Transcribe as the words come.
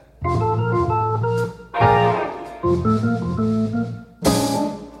Good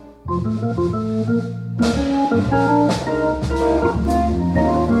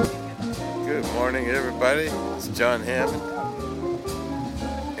morning, everybody. It's John Hammond,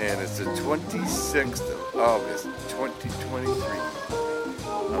 and it's the 26th of August, 2023.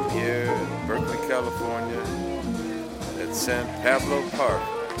 I'm here in Berkeley, California, at San Pablo Park,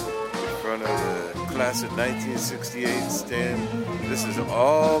 in front of the class of 1968 stand. This is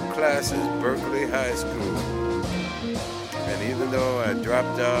all classes, Berkeley High School. And even though I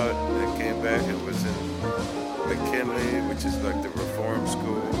dropped out and came back and was in McKinley, which is like the reform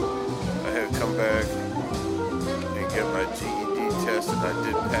school, I had to come back and get my GED test, and I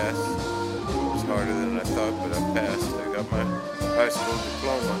did pass. It was harder than I thought, but I passed. I got my high school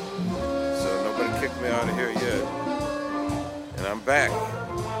diploma, so nobody kicked me out of here yet. And I'm back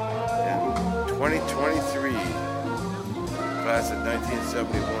in 2023, class of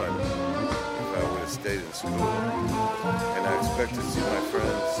 1971, if I would have stayed in school. And I expect to see my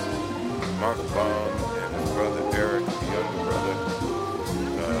friends, Mark Baum and his brother Eric, the younger brother,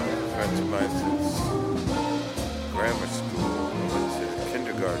 friends of mine since grammar school. I went to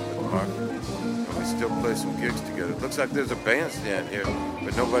kindergarten with Mark, and we still play some gigs together. It looks like there's a bandstand here,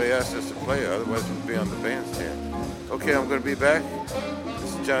 but nobody asked us to play, otherwise we'd be on the bandstand. Okay, I'm going to be back.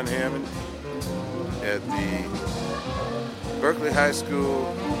 This is John Hammond at the Berkeley High School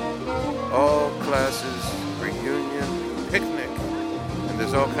all classes reunion picnic, and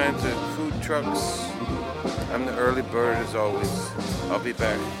there's all kinds of food trucks. I'm the early bird as always. I'll be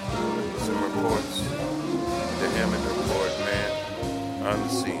back with some reports. The Hammond Report, man, on the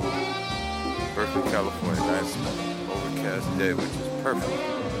scene. Berkeley, California, nice overcast day, which is perfect.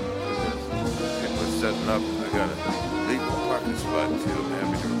 People are setting up. I got a legal parking spot too. I'm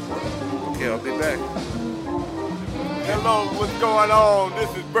happy to report. Okay, I'll be back. Hello, what's going on? This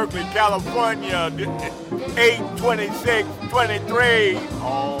is Berkeley, California. This is 8/26/23.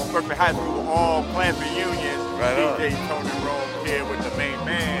 Berkeley High School all class reunion. Right on. DJ Tony Rome here with the main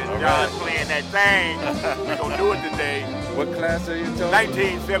man. All John's right. playing that thing. We're gonna do it today. What class are you talking?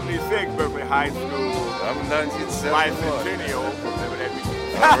 1976 Berkeley High School. I'm 1971. Bicentennial. Whatever that means.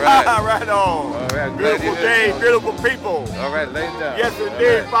 All right. Right on. All right. Beautiful day, beautiful people. All right, lay it down. Yes,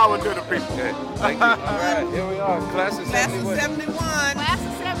 indeed. Power to the people. Okay, thank you. All right, here we are. Class of 71. Class of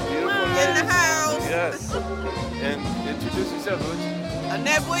 71. Beautiful In the ladies. house. Yes. And introduce yourself, would you?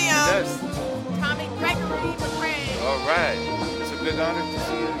 Annette Williams. Yes. Tommy Gregory McRae. All right. It's a big honor to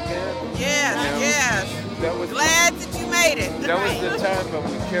see you again. Yes, Yeah. yes. That was Glad that you made it. that was the time when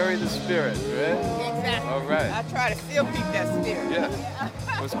we carry the spirit, right? Exactly. All right. I try to still keep that spirit. Yeah.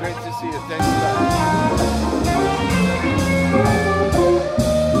 It was great to see you. Thanks a lot.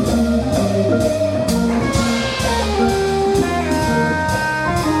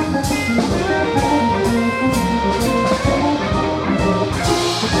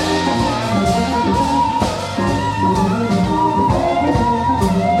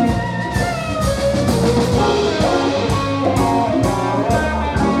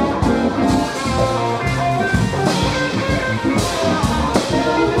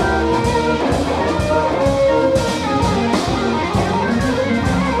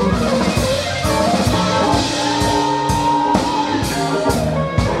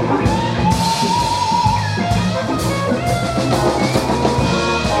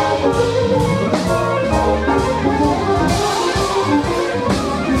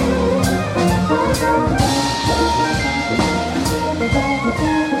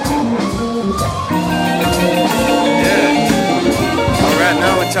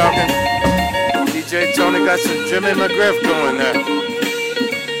 Talking. DJ Tony got some Jimmy McGriff going there.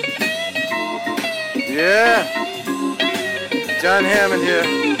 Yeah. John Hammond here.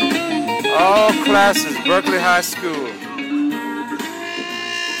 All classes, Berkeley High School.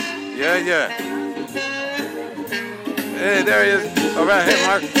 Yeah. Hey, there he is. All right, hey,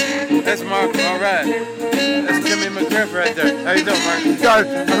 Mark. That's Mark. All right. That's Jimmy McGriff right there. How you doing, Mark? I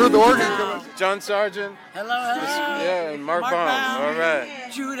heard the organ coming. John Sargent. Hello. Yeah, and Mark Baum. All right.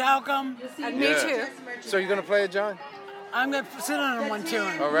 Jude Halcomb. And me too. So you're gonna play it, John? I'm going to sit on one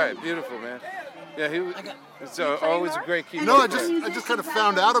tune. All right, beautiful, man. Yeah, he was. It's always a great keyboard. No, I player. just kind of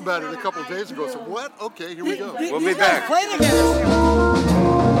found out about it a couple of days ago. So what? Okay, here we go. We'll be These guys back. play together.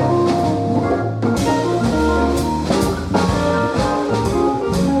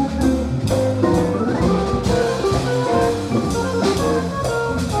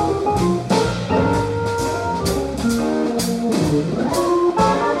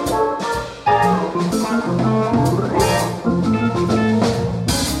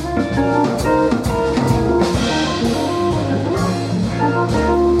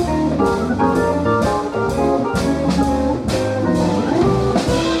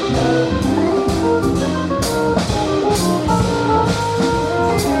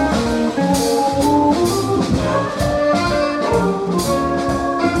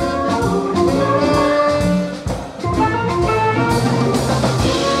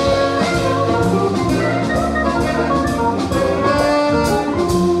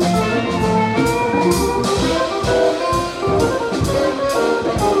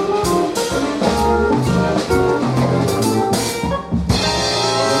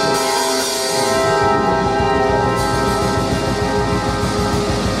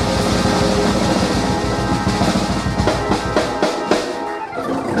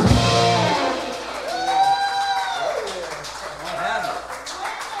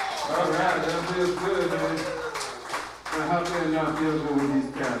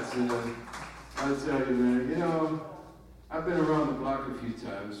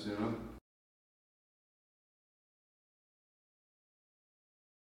 you know.